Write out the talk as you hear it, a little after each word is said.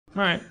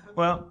All right.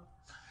 Well,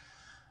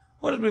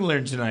 what did we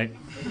learn tonight?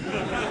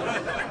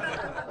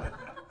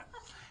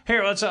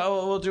 Here,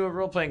 we'll do a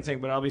role-playing thing,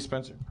 but I'll be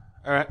Spencer.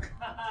 All right.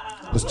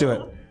 Let's do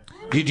it.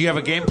 Do you have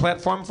a game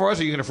platform for us,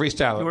 or are you going to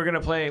freestyle it? We're going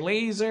to play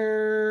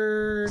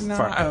Laser... No.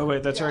 Fuck. Oh,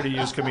 wait, that's already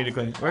used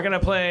comedically. We're going to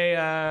play...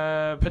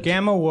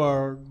 Gamma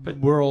World.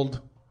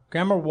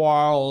 Gamma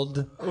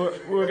World.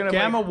 We're going to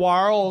Gamma play...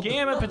 World.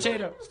 Gamma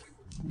Potato.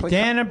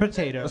 Gamma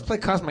Potato. Let's play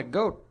Cosmic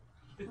Goat.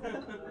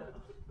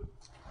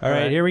 All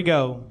right, here we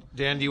go.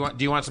 Dan, do you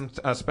want some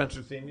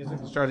Spencer theme music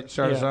to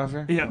start us off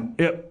here? Yeah.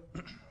 Yep.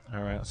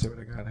 All right, let's see what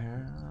I got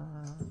here.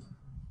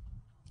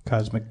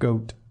 Cosmic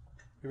Goat.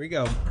 Here we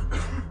go.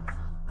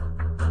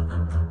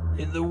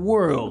 In the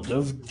world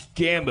of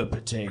Gamma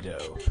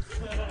Potato,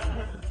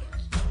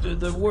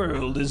 the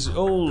world is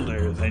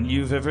older than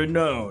you've ever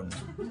known.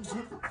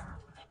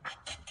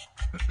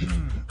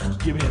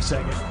 Give me a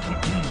second.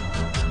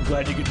 I'm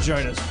glad you could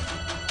join us.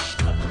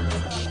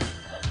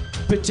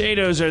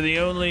 Potatoes are the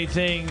only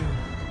thing...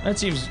 That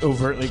seems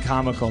overtly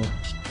comical.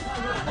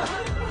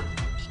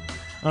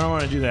 I don't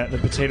want to do that, the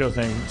potato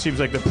thing. It seems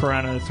like the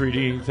Piranha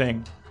 3D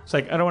thing. It's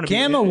like, I don't want to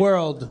Gamma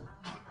World.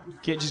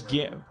 Can't just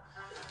get... all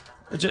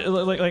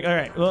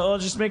right. Well, I'll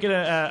just make it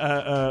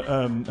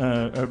a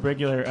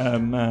regular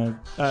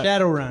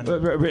Shadowrun.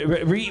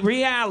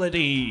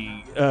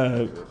 Reality.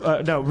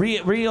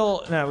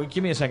 Real. No,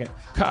 give me a second.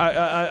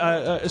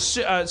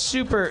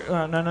 Super.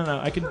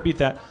 No. I can beat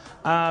that.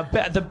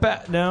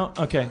 No.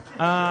 Okay.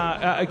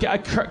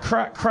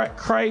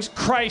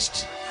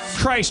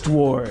 Christ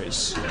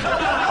Wars.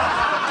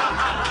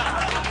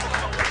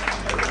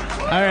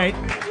 All right.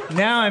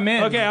 Now I'm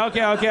in. Okay.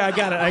 I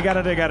got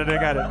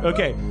it.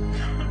 Okay.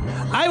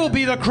 I will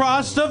be the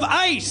cross of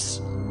ice.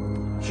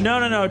 No.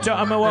 No.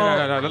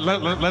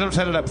 Let him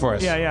set it up for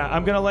us. Yeah.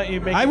 I'm gonna let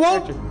you make. I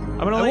won't. I'm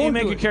gonna let you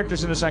make your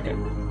characters in a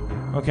second.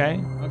 Okay.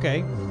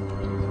 Okay.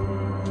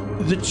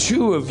 The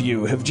two of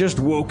you have just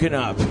woken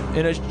up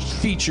in a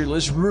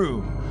featureless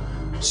room,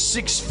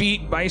 6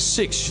 feet by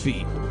 6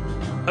 feet.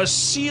 A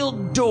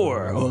sealed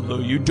door, although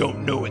you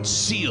don't know it's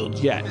sealed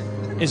yet,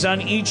 is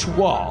on each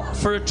wall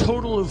for a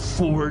total of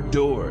 4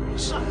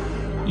 doors.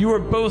 You are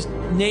both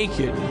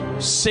naked,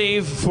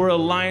 save for a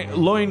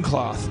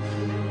loincloth.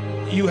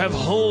 You have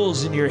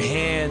holes in your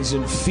hands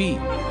and feet.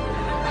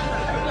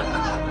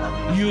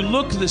 You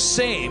look the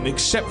same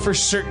except for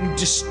certain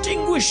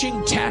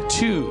distinguishing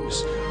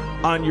tattoos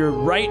on your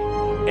right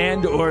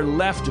and or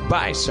left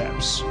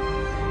biceps.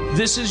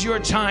 This is your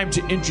time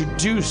to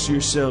introduce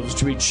yourselves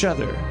to each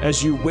other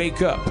as you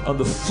wake up on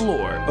the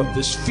floor of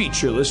this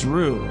featureless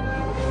room.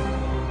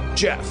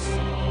 Jeff,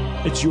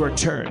 it's your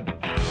turn.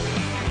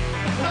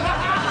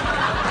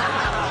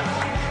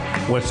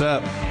 What's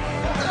up?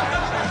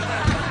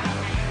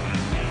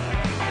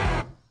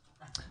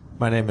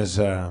 My name is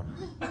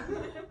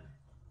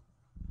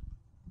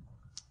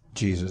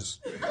Jesus.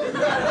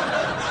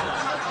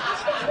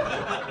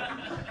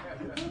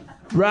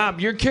 Rob,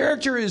 your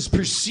character is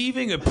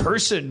perceiving a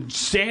person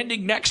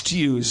standing next to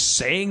you,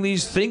 saying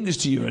these things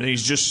to you, and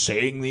he's just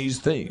saying these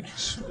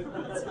things.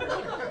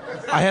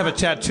 I have a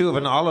tattoo of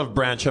an olive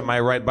branch on my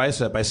right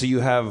bicep. I see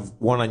you have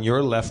one on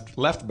your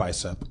left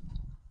bicep.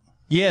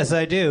 Yes,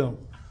 I do.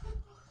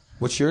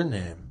 What's your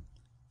name?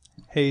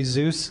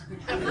 Jesus.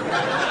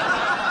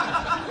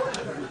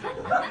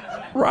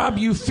 Rob,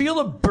 you feel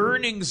a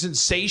burning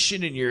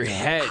sensation in your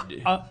head.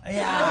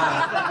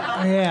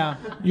 Yeah.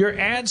 Your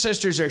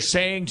ancestors are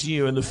saying to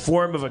you in the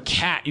form of a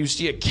cat. You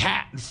see a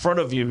cat in front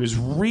of you who's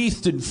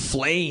wreathed in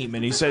flame,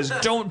 and he says,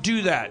 "Don't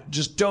do that.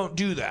 Just don't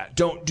do that.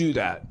 Don't do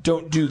that.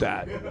 Don't do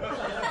that."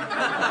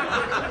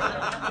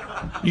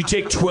 You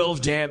take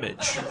 12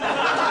 damage.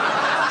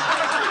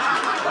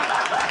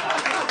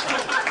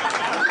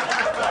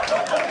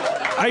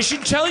 I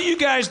should tell you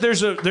guys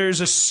there's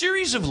a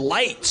series of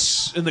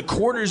lights in the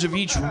corners of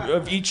each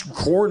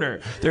corner.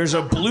 There's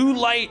a blue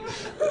light,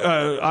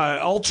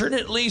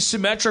 alternately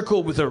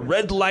symmetrical with a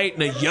red light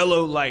and a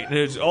yellow light. And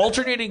it's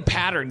alternating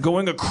pattern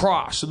going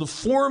across in the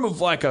form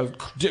of like a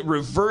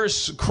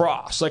reverse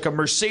cross, like a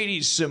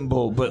Mercedes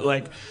symbol, but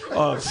like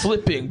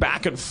flipping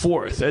back and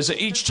forth. As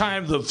each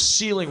time the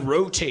ceiling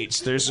rotates,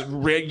 there's a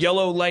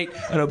yellow light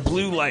and a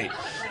blue light,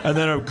 and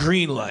then a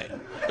green light.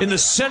 In the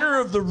center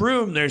of the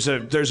room, there's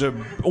a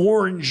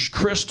orange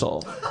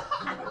crystal.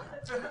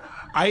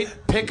 I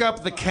pick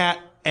up the cat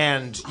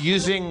and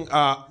using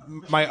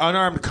my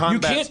unarmed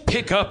combat. You can't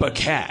pick up a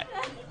cat.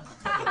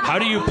 How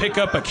do you pick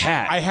up a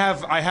cat? I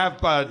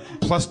have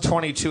plus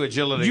 22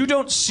 agility. You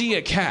don't see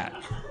a cat.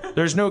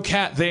 There's no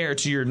cat there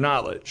to your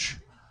knowledge.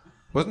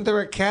 Wasn't there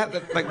a cat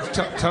that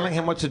telling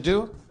him what to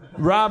do?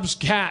 Rob's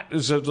cat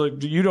is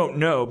you don't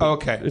know. But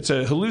okay, it's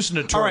a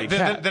hallucinatory all right,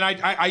 cat. Then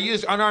I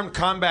used unarmed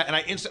combat and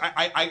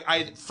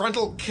I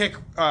frontal kick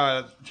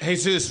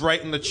Jesus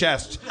right in the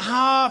chest.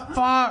 Ah,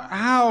 fuck!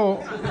 Ow!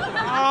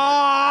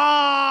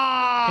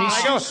 Ah!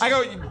 I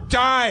go,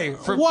 die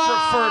for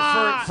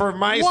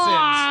my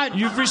sins.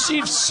 You've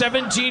received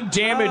 17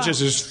 damage as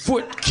his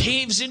foot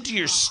caves into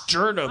your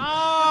sternum.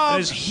 And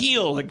his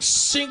heel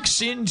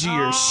sinks into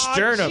your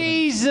sternum.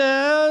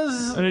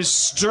 Jesus. And his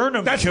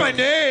sternum That's my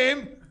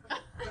name.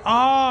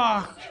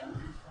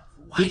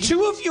 The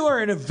two of you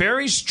are in a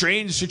very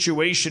strange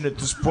situation at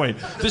this point.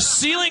 The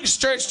ceiling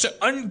starts to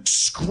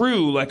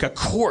unscrew like a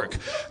cork,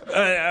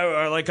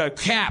 or like a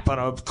cap on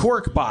a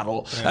cork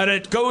bottle, and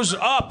it goes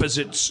up as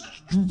it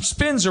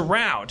spins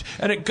around,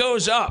 and it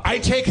goes up. I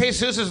take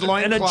Jesus'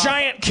 loincloth. And a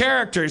giant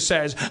character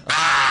says,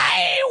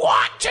 I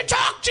want to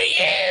talk to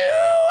you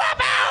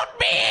about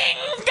being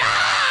God.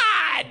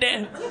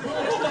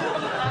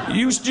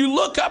 You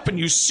look up and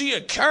you see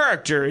a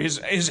character.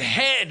 His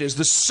head is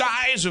the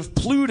size of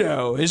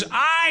Pluto. His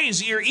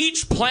eyes are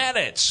each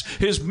planet's.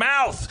 His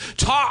mouth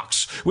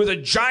talks with a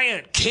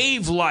giant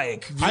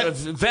cave-like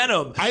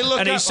venom.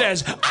 And he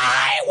says,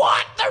 I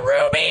want the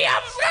ruby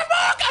of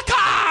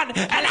Khan,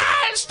 and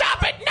I'll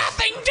stop at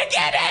nothing to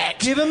get it.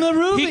 Give him the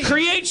ruby. He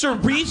creates a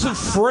wreath of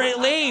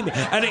flame,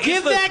 and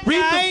Give the that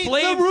wreath guy of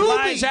flame the ruby.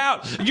 flies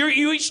out. You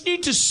each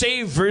need to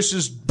save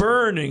versus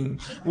burning.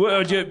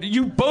 Well,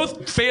 you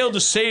both failed to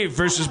save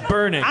versus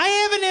burning. I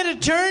haven't had a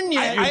turn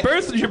yet.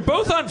 You're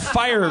both on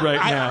fire right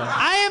now.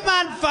 I am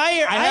on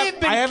fire. I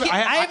haven't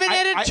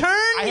had a turn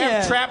I yet.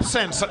 have trap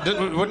sense.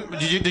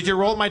 Did you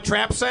roll my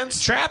trap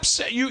sense?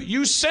 Traps.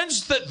 You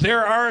sense that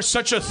there are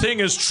such a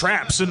thing as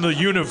traps in the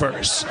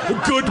universe.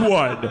 A good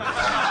one.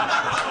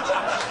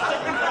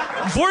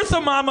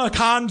 Vorthamama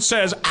Khan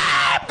says,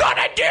 I'm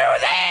gonna do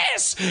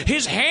this!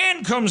 His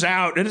hand comes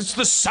out, and it's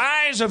the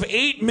size of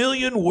 8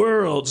 million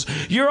worlds.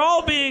 You're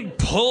all being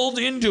pulled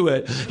into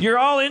it. You're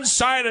all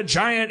inside a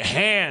giant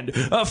hand.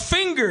 A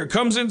finger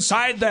comes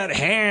inside that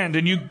hand,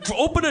 and you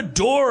open a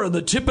door on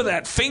the tip of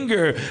that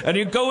finger, and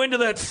you go into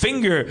that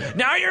finger.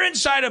 Now you're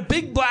inside a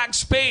big black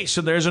space,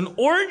 and there's an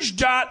orange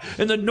dot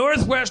in the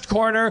northwest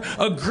corner,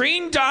 a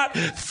green dot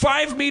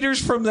 5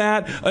 meters from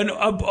that,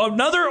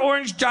 another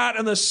orange dot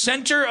in the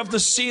center of the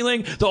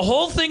ceiling. The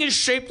whole thing is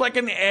shaped like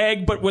an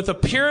egg, but with a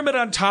pyramid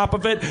on top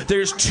of it.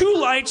 There's 2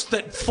 lights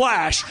that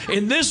flash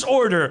in this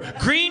order: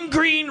 green,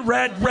 green,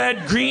 red,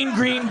 red, green,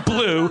 green,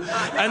 blue.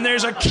 And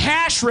there's a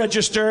cash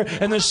register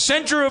in the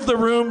center of the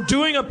room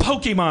doing a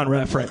Pokemon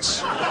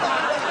reference.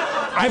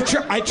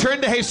 I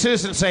turn to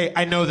Jesus and say,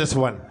 I know this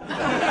one.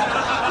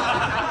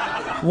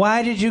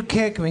 Why did you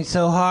kick me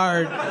so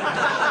hard?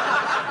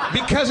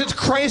 Because it's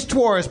Christ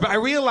Wars, but I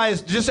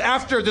realized just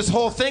after this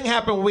whole thing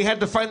happened, we had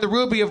to find the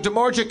ruby of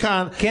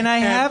Demorjicon. Can I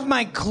have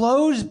my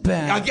clothes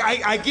back?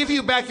 I give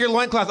you back your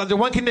loincloth under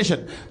one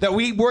condition: that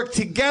we work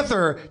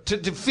together to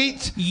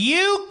defeat.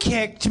 You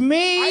kicked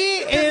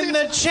me in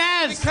the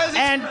chest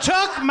and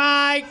took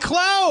my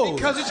clothes.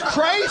 Because it's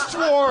Christ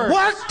Wars.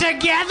 Work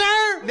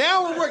together?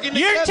 Now we're working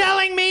together. You're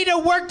telling me to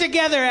work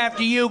together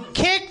after you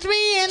kicked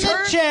me in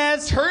the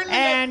chest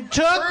and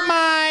took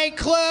my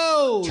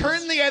clothes.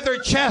 Turn the other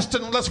chest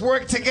and let's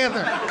work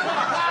together.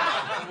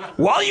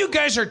 While you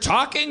guys are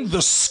talking,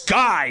 the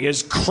sky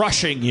is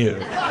crushing you.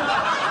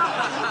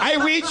 I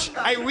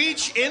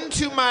reach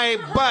into my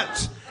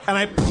butt and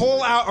I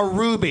pull out a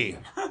ruby.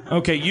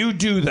 Okay, you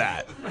do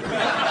that.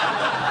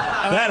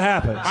 That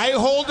happens. I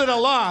hold it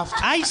aloft.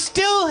 I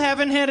still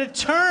haven't had a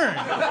turn.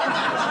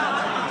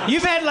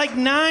 You've had like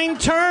 9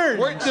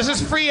 turns. This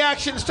is free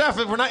action stuff.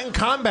 We're not in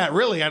combat,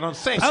 really, I don't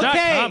think. It's not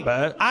Okay,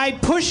 combat. I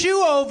push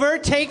you over,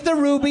 take the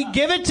ruby,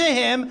 give it to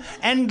him,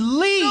 and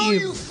leave. No,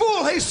 you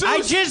fool, Jesus.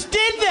 I just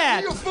did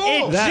that. You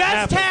fool. It That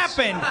just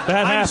happens. happened.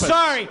 That I'm happens.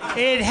 sorry.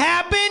 It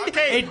happened.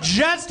 Okay. It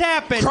just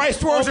happened.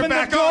 Christ Wars Open are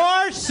back the door,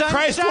 on. sunshine.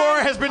 Christ War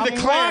has been I'm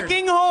declared.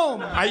 walking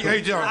home. I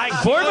don't.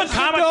 Vorma Close the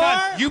Comic door.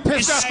 Con, You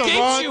pissed off the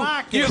escapes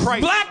wrong you.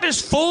 Christ.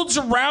 Blackness folds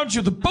around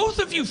you. The both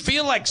of you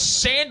feel like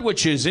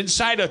sandwiches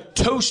inside a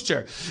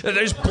toaster.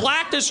 There's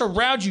blackness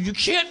around you. You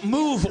can't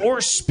move or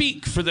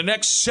speak for the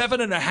next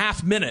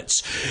 7.5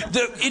 minutes.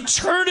 The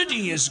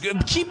eternity is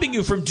keeping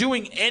you from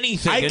doing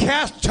anything. I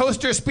cast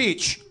toaster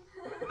speech.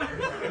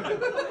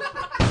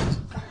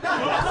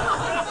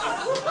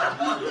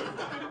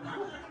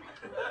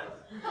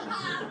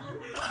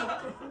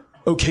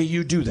 Okay,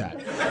 you do that.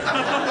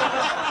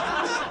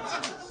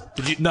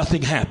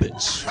 Nothing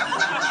happens.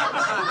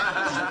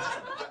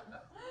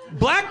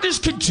 Blackness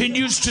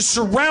continues to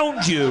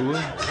surround you.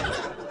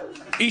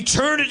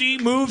 Eternity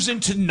moves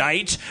into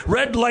night.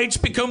 Red lights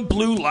become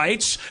blue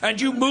lights,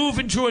 and you move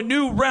into a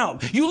new realm.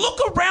 You look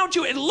around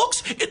you. It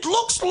looks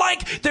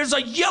like there's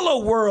a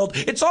yellow world.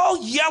 It's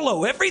all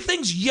yellow.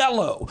 Everything's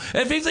yellow.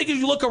 Everything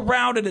you look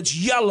around and it's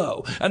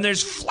yellow. And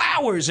there's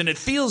flowers and it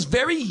feels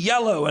very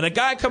yellow. And a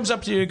guy comes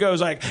up to you and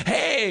goes like,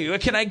 "Hey,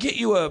 can I get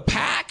you a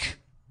pack,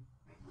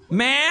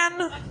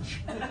 man?"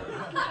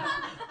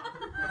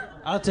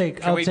 I'll take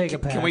a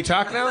pack. Can we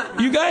talk now?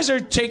 You guys are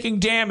taking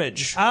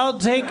damage. I'll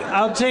take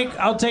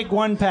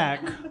 1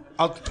 pack.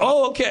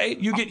 okay.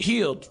 You get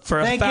healed for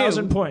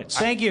 1,000 points.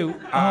 Thank you.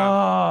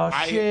 Oh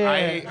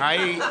shit.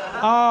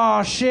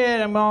 Oh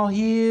shit. I'm all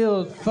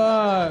healed.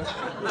 Fuck.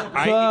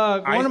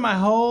 One of my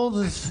holes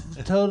is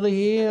totally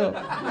healed.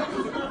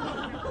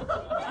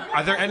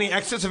 Are there any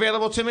exits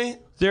available to me?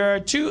 There are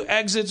 2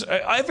 exits.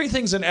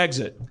 Everything's an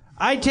exit.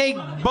 I take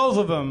both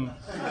of them.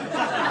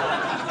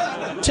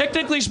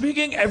 Technically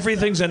speaking,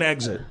 everything's an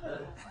exit.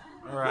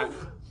 All right.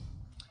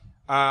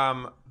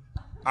 Am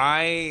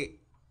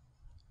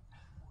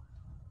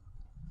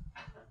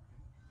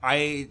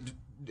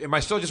I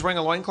still just wearing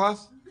a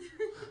loincloth?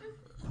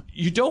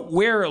 You don't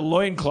wear a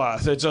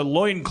loincloth. It's a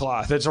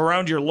loincloth. It's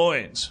around your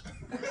loins.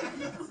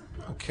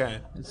 Okay.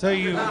 So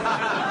you.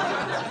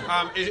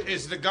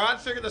 Is the God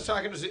figure that's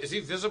talking? Is he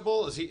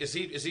visible? Is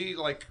he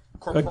like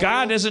corporeal? A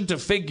god isn't a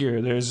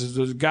figure. There's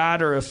a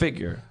god or a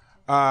figure.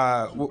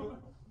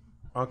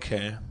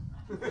 Okay.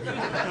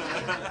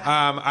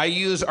 I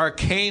use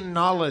arcane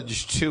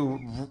knowledge to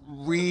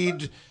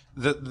read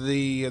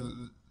the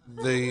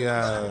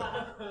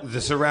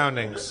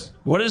surroundings.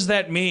 What does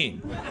that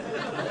mean?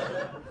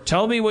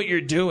 Tell me what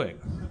you're doing.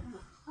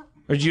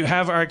 Or do you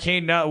have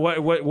arcane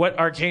what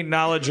arcane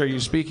knowledge are you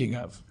speaking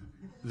of?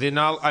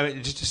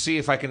 Just to see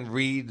if I can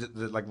read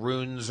like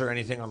runes or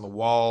anything on the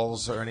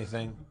walls or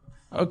anything.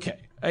 Okay.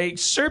 A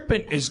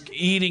serpent is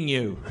eating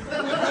you.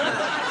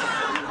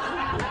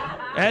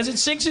 As it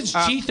sinks its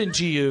teeth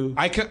into you.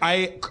 I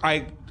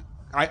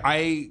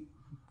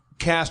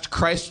cast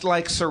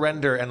Christ-like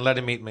surrender and let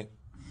him eat me.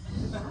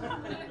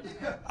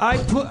 I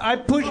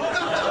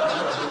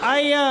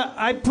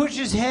push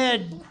his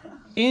head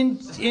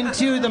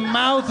into the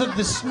mouth of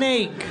the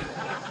snake.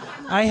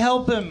 I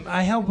help him.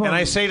 And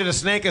I say to the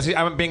snake as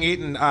I'm being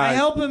eaten, I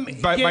help him.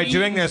 By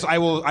doing this, I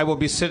will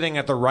be sitting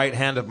at the right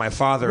hand of my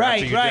father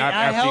after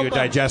you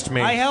digest me.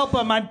 I help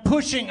him. I'm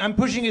pushing as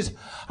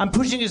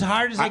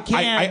hard as I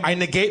can. I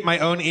negate my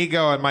own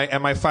ego and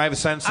my 5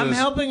 senses. I'm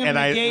helping him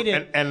negate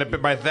it.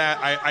 And by that,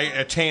 I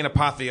attain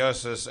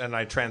apotheosis and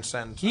I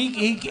transcend.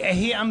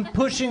 I'm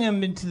pushing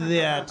him into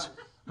that.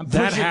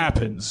 That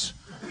happens.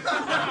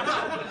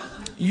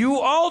 You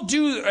all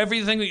do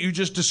everything that you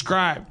just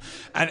described.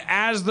 And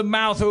as the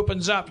mouth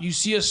opens up, you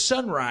see a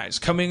sunrise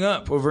coming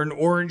up over an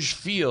orange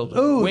field.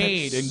 Oh,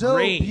 Wade that's and so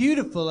grain.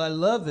 beautiful. I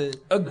love it.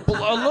 A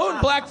lone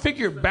black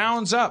figure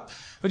bounds up,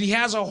 but he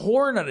has a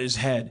horn on his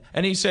head.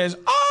 And he says,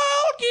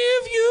 I'll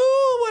give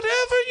you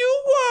whatever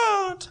you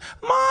want.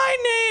 My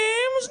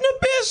name's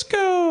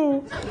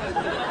Nabisco.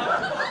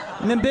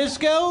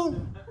 Nabisco?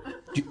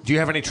 Do you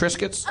have any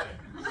Triscuits?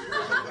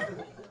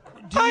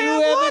 I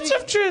have lots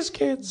of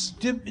Triscuits.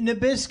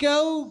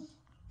 Nabisco,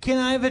 can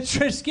I have a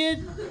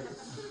Triscuit?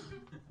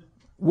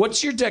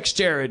 What's your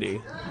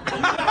dexterity?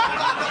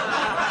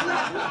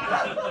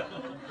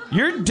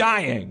 You're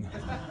dying.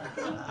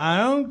 I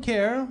don't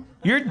care.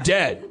 You're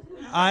dead.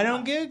 I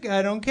don't care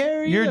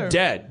either. You're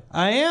dead.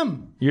 I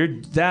am.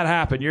 That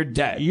happened. You're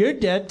dead. You're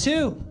dead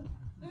too.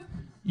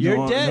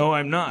 You're dead. No,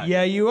 I'm not.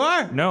 Yeah, you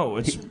are. No,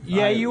 it's.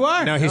 You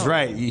are. No, he's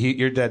right.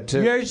 You're dead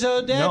too. You're so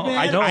dead, No,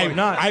 man. I'm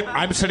not.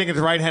 I'm sitting at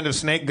the right hand of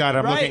Snake God.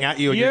 I'm looking at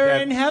you. And You're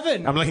dead. in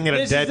heaven. I'm looking at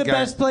this a dead guy. This is the guy.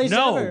 best place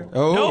No. ever.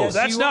 Oh. No, Yes,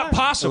 that's you not are.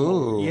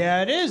 possible. Ooh.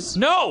 Yeah, it is.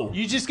 No.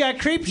 You just got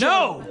creep showed.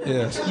 No.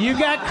 Yes. You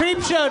got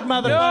creep showed,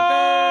 motherfucker.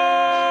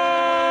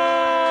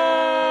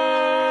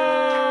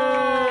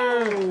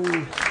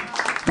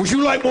 Would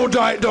you like more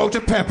Diet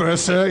Dr. Pepper,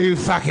 sir? You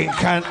fucking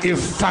cunt. You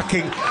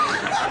fucking...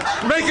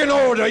 Make an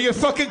order. You're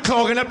fucking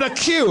clogging up the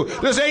queue.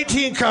 There's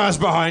 18 cars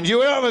behind you.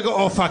 We haven't got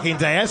all fucking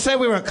day. I said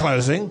we weren't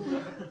closing.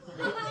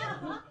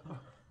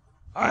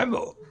 I'm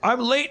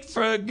late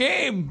for a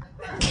game.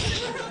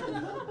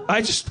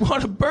 I just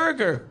want a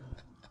burger.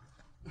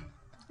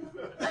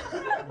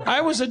 I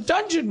was a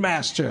dungeon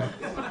master.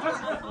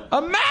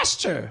 A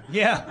master.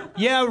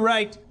 Yeah,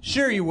 right.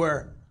 Sure you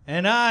were.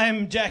 And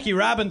I'm Jackie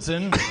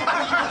Robinson.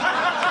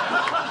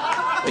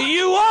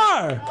 You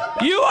are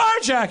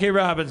Jackie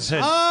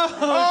Robinson.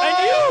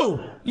 And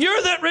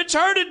you're that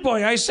retarded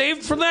boy I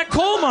saved from that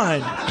coal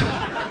mine.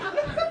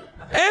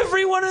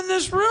 Everyone in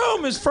this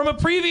room is from a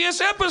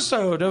previous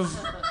episode of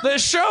the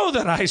show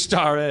that I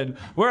star in,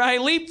 where I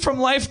leap from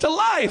life to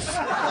life.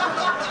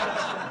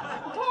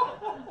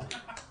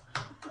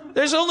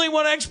 There's only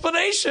one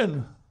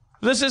explanation.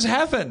 This is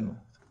heaven.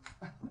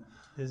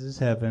 This is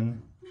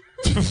heaven.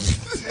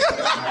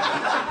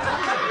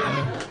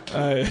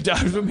 I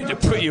don't mean to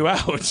put you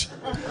out. It's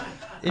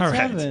right.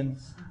 heaven.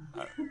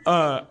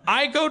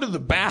 I go to the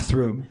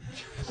bathroom.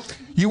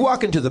 You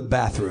walk into the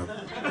bathroom.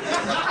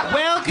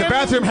 Welcome. The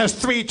bathroom has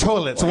 3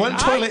 toilets. One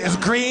toilet is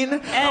green. One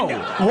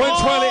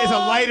toilet is a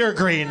lighter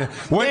green.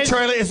 One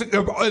toilet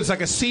is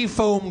like a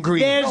seafoam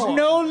green. There's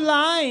no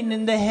line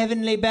in the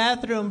heavenly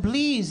bathroom.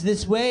 Please,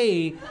 this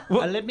way.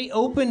 Let me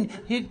open.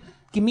 Here,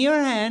 give me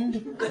your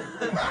hand.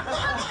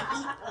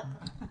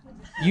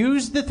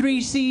 Use the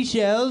 3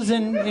 seashells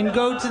and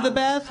go to the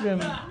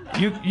bathroom.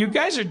 You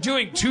guys are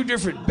doing 2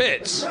 different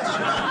bits.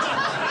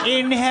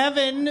 In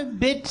heaven,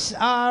 bits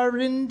are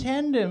in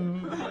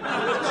tandem.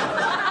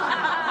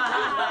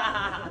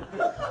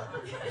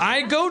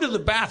 I go to the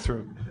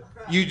bathroom.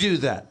 You do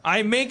that.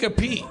 I make a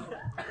pee.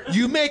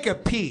 You make a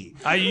pee.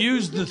 I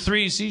use the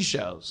 3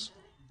 seashells.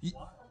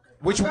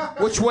 Which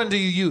one do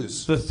you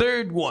use? The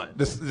third one.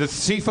 The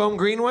seafoam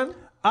green one?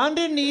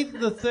 Underneath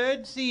the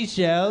third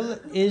seashell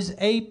is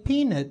a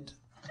peanut.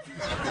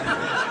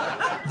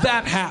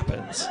 That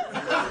happens.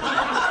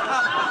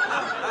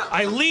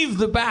 I leave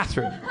the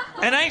bathroom,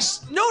 and I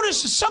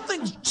notice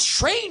something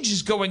strange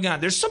is going on.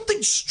 There's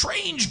something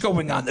strange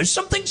going on. There's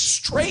something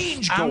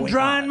strange going on. I'm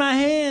drying my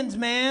hands,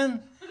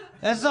 man.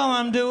 That's all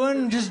I'm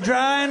doing, just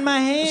drying my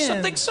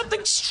hands.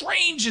 Something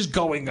strange is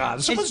going on.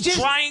 Someone's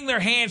drying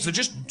their hands. They're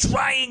just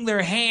drying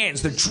their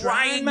hands. They're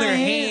drying their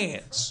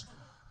hands.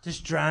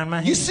 Just drying my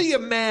hands. You see a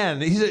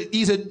man.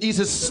 He's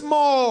a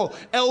small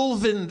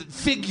elven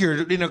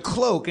figure in a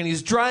cloak, and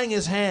he's drying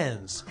his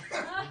hands.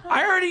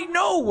 I already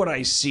know what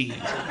I see.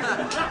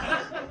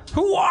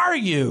 Who are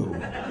you?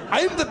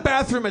 I'm the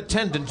bathroom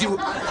attendant.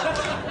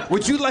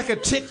 Would you like a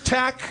Tic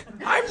Tac?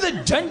 I'm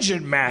the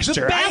dungeon master.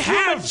 The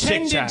bathroom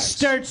attendant Tic-Tacs.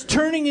 starts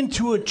turning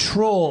into a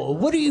troll.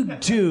 What do you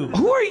do?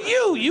 Who are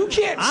you? You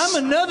can't. I'm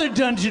another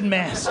dungeon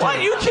master.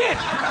 What? You can't.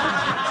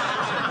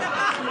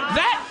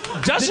 That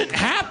doesn't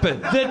happen.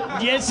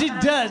 Yes, it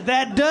does.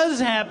 That does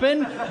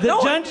happen.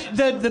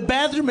 The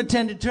bathroom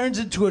attendant turns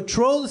into a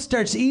troll that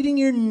starts eating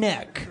your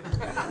neck.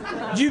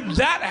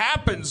 That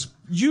happens.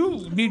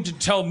 You need to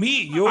tell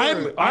me your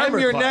I'm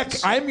your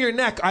class. neck. I'm your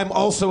neck. I'm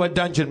also a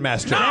dungeon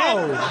master.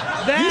 No!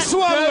 You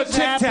swallow a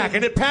Tic Tac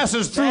and it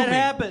passes through me. That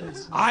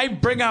happens. I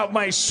bring out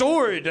my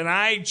sword and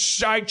I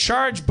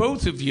charge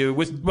both of you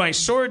with my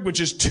sword,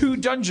 which is 2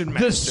 dungeon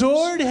masters. The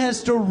sword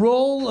has to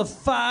roll a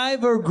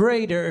 5 or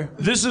greater.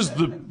 This is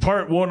the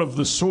part 1 of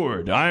the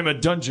sword. I'm a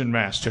dungeon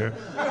master.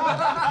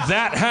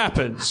 That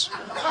happens.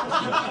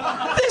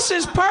 This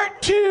is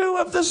part 2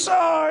 of the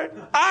sword.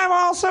 I'm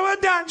also a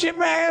dungeon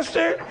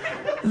master.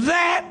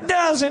 That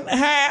doesn't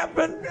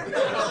happen.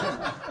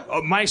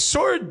 My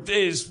sword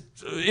is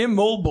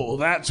immobile.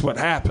 That's what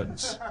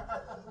happens.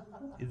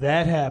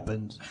 That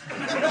happens.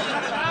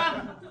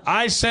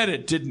 I said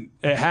it didn't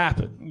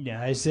happen. Yeah,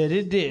 I said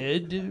it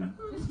did.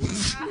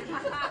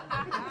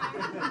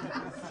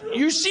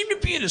 You seem to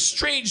be in a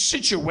strange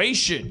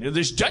situation.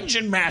 There's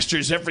dungeon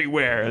masters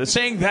everywhere. They're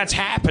saying that's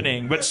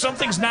happening, but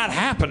something's not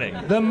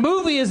happening. The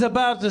movie is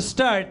about to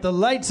start. The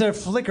lights are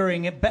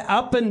flickering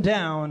up and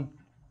down.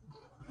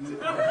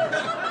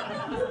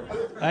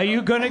 Are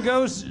you gonna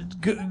go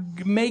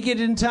make it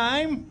in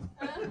time?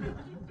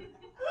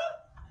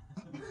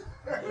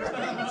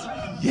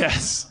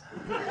 Yes.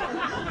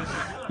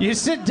 You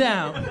sit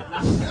down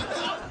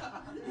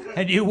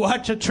and you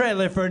watch a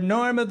trailer for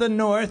Norm of the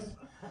North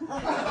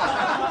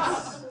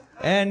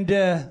and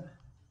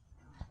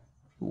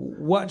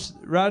watch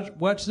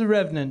The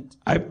Revenant.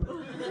 I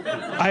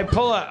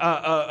pull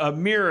a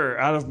mirror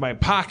out of my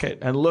pocket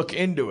and look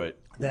into it.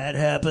 That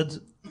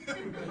happens.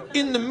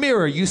 In the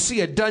mirror, you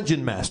see a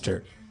dungeon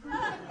master.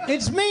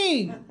 It's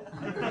me.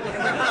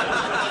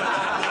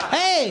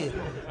 Hey.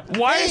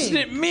 Why isn't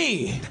it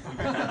me?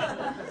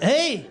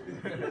 Hey,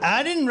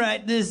 I didn't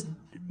write this,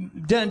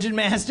 dungeon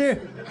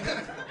master.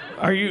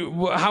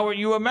 How are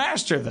you a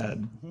master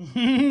then?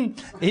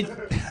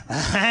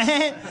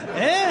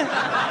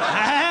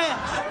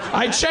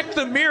 I check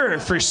the mirror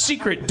for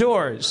secret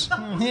doors.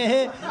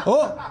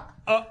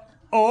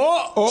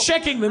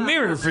 Checking the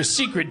mirror for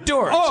secret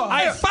doors.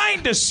 I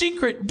find a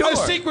secret door. A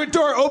secret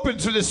door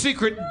opens with a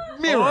secret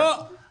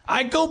mirror.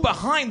 I go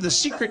behind the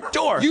secret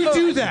door. You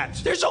do that.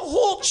 There's a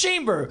whole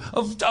chamber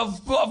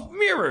of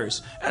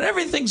mirrors, and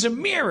everything's a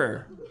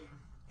mirror.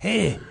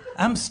 Hey,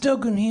 I'm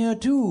stuck in here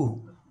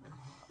too.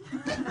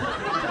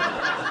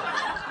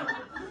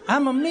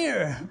 I'm a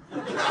mirror.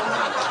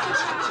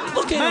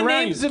 Looking My around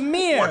name's you, a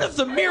mirror. One of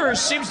the mirrors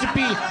seems to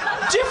be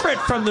different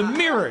from the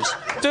mirrors.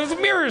 The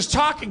mirror is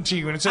talking to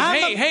you, and it says,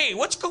 hey,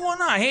 what's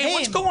going on? Hey,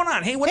 what's going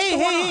on? Hey, what's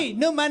going on? Hey,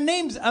 no, my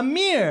name's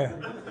Amir.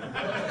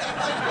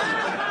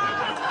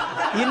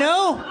 You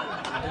know?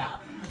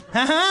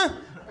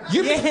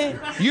 You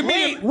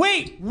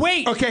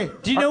Wait. Okay.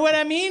 Do you know what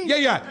I mean?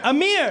 Yeah.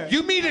 Amir.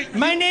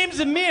 My name's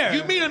Amir.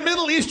 You meet a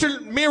Middle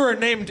Eastern mirror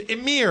named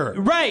Emir.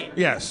 Right.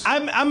 Yes.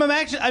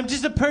 I'm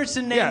just a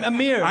person named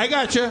Amir. I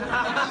gotcha.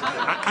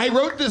 I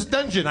wrote this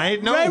dungeon. I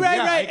know.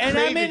 Right. And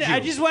I I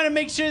just want to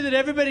make sure that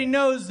everybody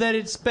knows that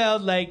it's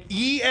spelled like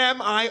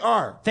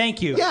EMIR.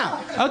 Thank you.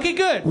 Yeah. Okay,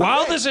 good.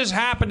 While this is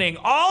happening,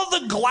 all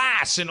the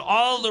glass in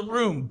all the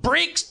room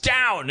breaks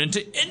down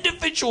into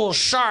individual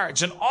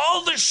shards, and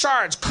all the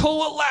shards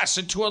coalesce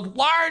into a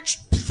large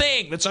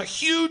thing that's a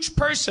huge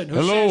person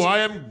who says, I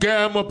am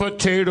Gamma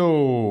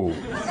Potato.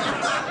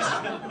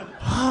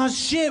 Oh,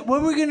 shit.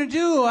 What are we going to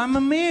do? I'm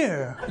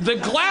Amir. The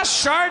glass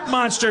shard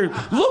monster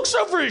looks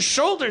over his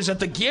shoulders at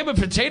the Gamma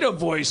Potato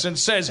voice and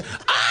says,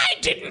 I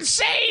didn't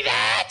say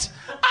that!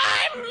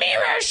 I'm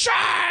Mirror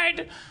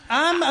Shard!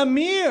 I'm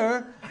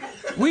Amir.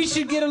 We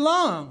should get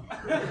along.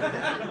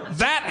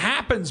 That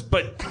happens,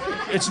 but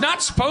it's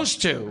not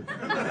supposed to.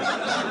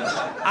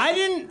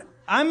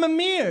 I'm a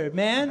mirror,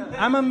 man.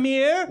 I'm a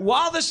mirror.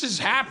 While this is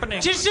happening,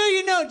 Just so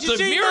you know, the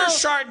mirror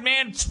shard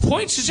man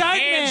points his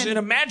hands in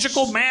a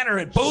magical manner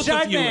at both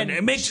of you, and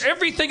it makes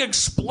everything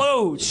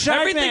explode.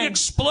 Everything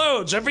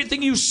explodes.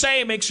 Everything you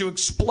say makes you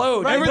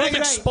explode. Everything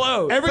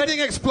explodes. Everything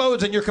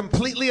explodes, and you're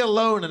completely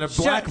alone in a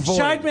black void.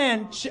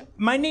 Shardman,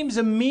 my name's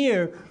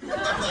Amir.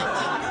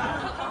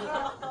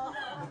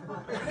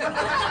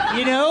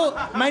 You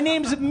know, my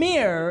name's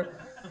Amir.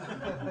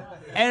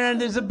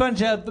 And there's a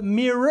bunch of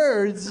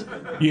mirrors.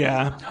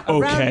 Yeah.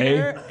 Okay.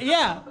 Here.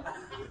 Yeah.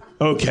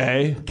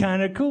 Okay.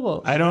 Kind of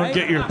cool. I don't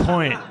get your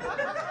point.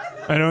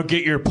 I don't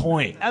get your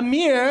point. A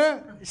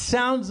mirror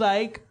sounds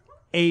like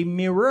a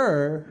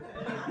mirror.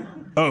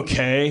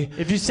 Okay.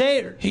 If you say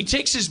it. He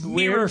takes his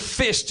mirror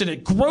fist and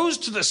it grows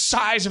to the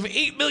size of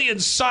 8 million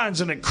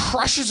suns and it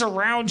crushes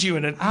around you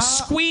and it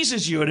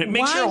squeezes you and it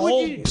makes your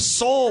whole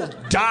soul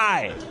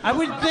die. I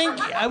would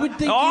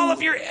think all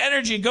of your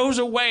energy goes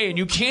away and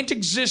you can't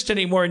exist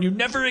anymore and you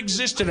never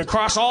existed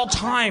across all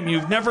time.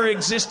 You've never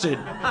existed.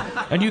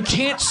 And you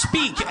can't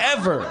speak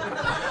ever.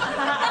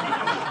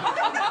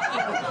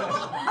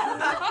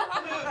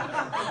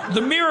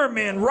 The mirror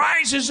man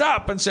rises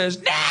up and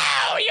says,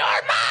 "Now you're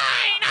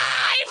mine!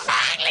 I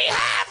finally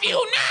have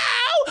you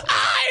now!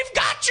 I've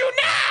got you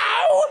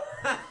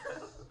now!"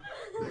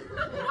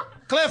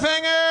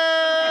 Cliffhanger!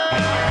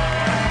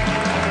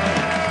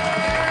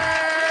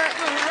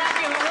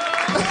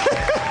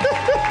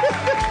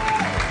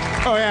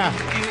 Oh, yeah.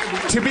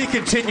 To be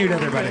continued,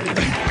 everybody.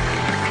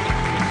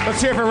 Let's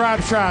hear for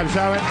Rob Schraub,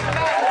 shall we?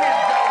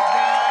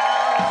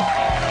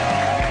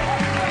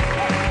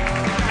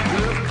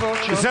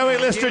 Zoe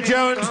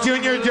Lister-Jones,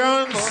 Junior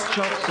Jones,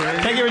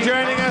 thank you for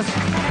joining us.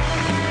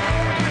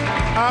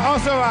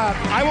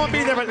 I won't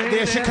be there, but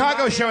the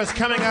Chicago show is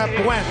coming up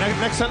when?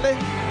 Next Sunday?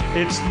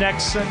 It's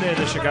next Sunday,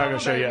 the Chicago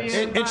show, yes.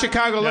 In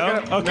Chicago, look it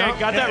up. Okay,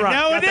 got that right.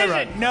 No, it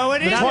isn't. No,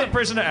 it isn't. There's one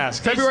person to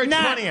ask. February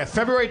 20th.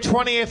 February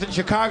 20th in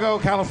Chicago,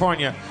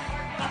 California.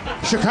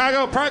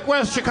 Chicago, Park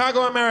West,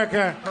 Chicago,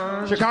 America.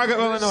 Chicago,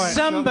 Illinois.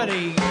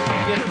 Somebody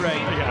get it right.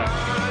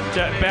 Yeah.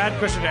 Bad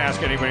question to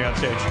ask anybody on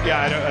stage.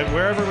 Yeah,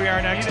 wherever we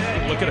are next,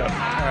 look it up.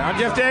 I'm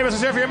Jeff Davis.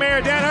 Let's hear for your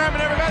mayor, Dan Harmon,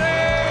 everybody.